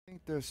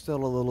there's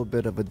still a little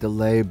bit of a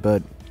delay,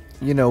 but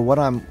you know what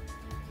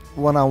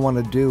I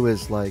want to do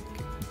is like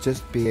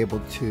just be able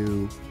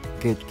to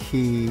get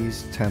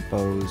keys,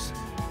 tempos,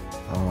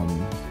 um,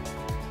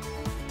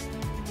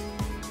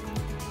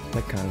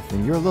 that kind of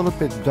thing. You're a little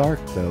bit dark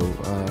though,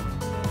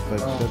 but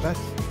that's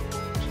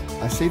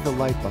I see the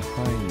light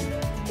behind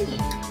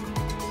you.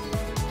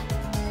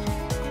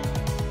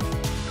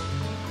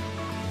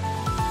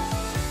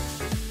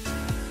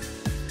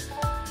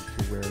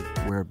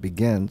 To where it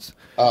begins,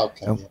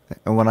 Okay. and, Yeah.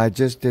 and when I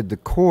just did the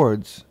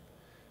chords,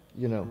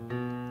 you know,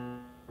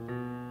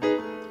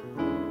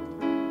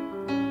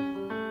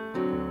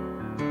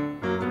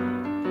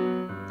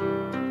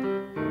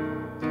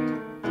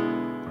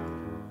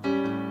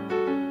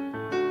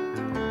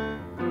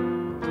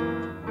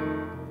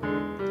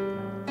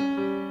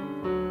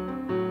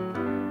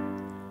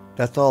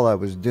 that's all I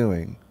was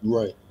doing.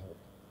 Right.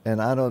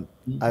 And I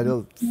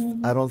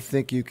don't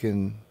think you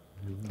can.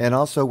 And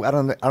also, I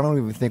don't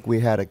even think we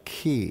had a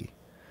key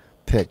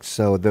picked.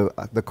 So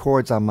the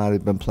chords I might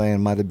have been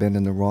playing might have been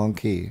in the wrong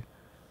key.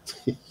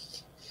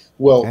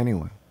 Well,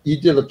 Anyway, you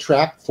did a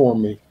track for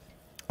me,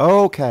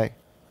 okay.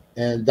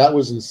 and that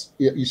was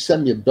you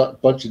sent me a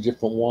bunch of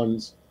different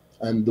ones,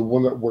 and the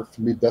one that worked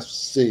for me best was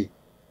C.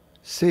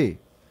 C.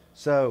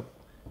 So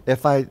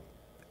if I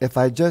if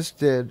I just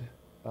did,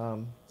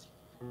 um,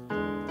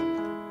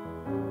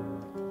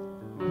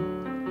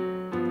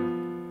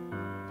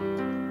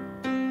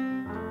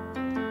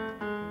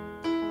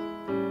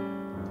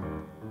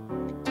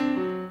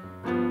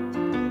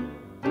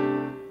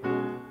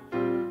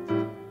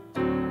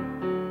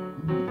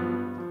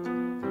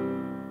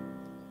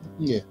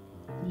 Yeah.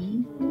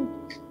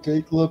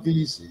 Take love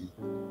easy,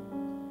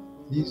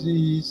 easy,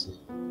 easy.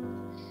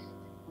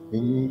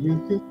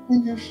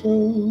 When you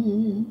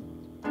show,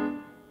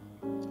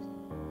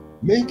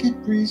 make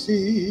it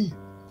breezy,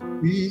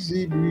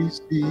 breezy,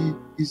 breezy,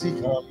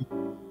 easy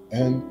come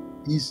and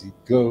easy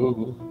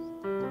go.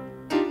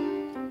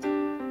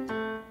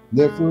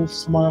 Never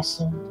smile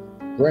so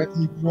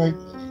brightly,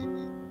 brightly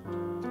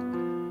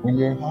when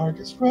your heart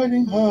is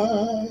riding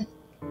high.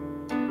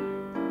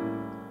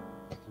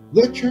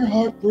 Let your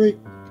heart break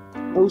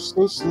oh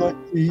so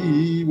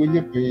slightly when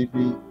your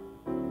baby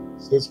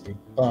says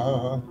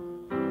goodbye.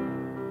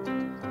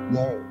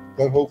 Now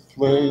that whole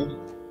flame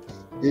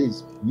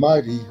is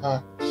mighty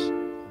hot,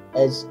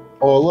 as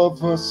all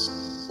of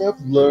us have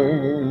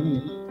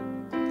learned.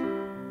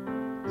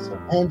 So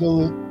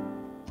handle it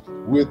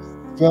with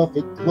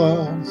velvet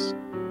gloves,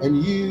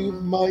 and you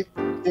might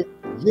get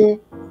your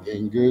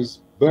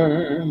fingers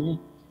burned.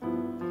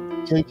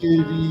 Take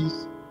it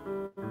easy,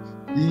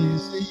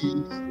 easy,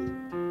 easy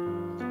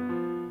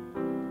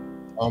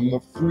on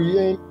the free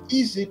and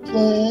easy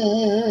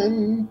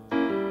plan.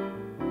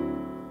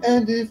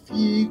 And if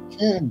you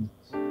can,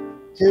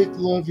 take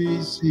love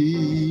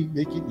easy,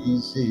 make it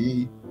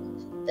easy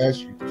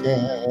as you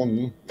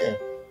can. Yeah,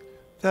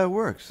 That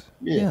works.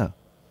 yeah. Yeah.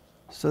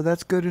 So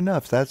that's good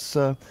enough. That's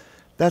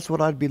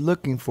what I'd be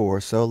looking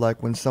for. So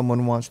like when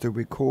someone wants to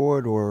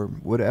record or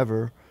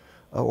whatever,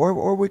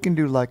 or we can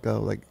do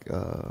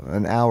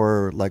an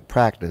hour like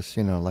practice,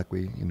 like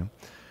we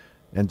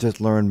and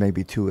just learn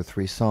maybe two or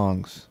three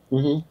songs.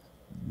 Hmm.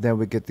 Then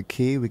we get the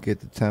key, we get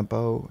the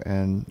tempo,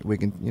 and we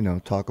can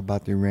talk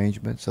about the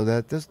arrangement. So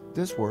that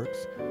this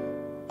works.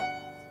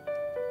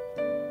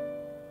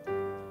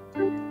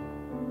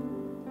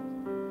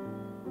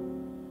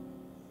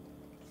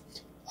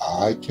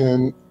 I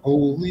can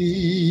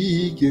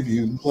only give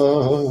you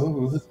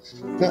love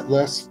that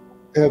lasts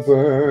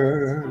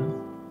ever.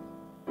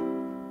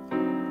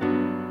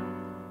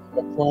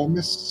 I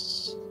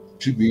promise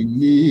to be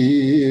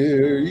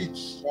near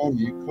each time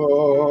you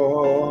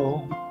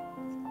call.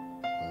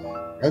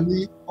 And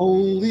the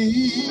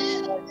only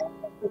heart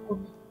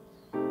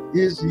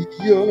is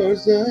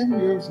yours and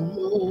yours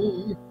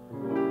alone.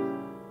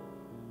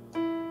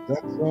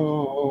 That's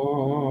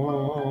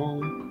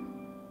all.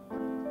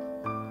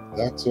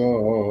 That's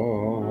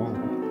all.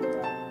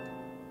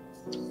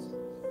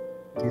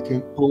 I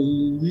can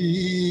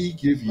only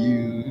give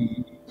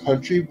you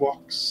country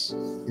walks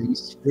in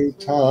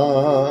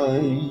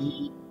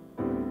springtime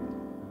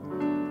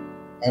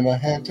and a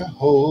hand to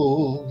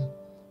hold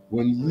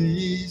when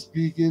leaves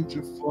begin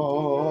to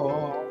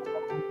fall.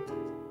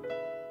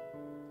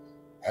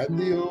 And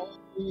the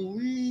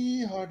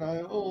only heart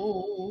I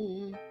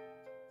own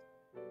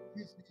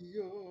is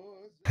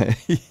yours.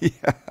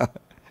 Yeah.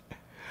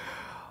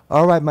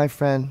 All right, my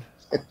friend.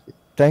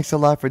 Thanks a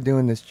lot for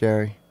doing this,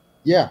 Jerry.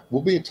 Yeah,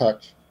 we'll be in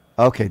touch.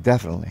 Okay,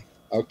 definitely.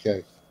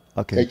 Okay,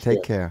 Okay, take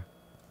take care. care.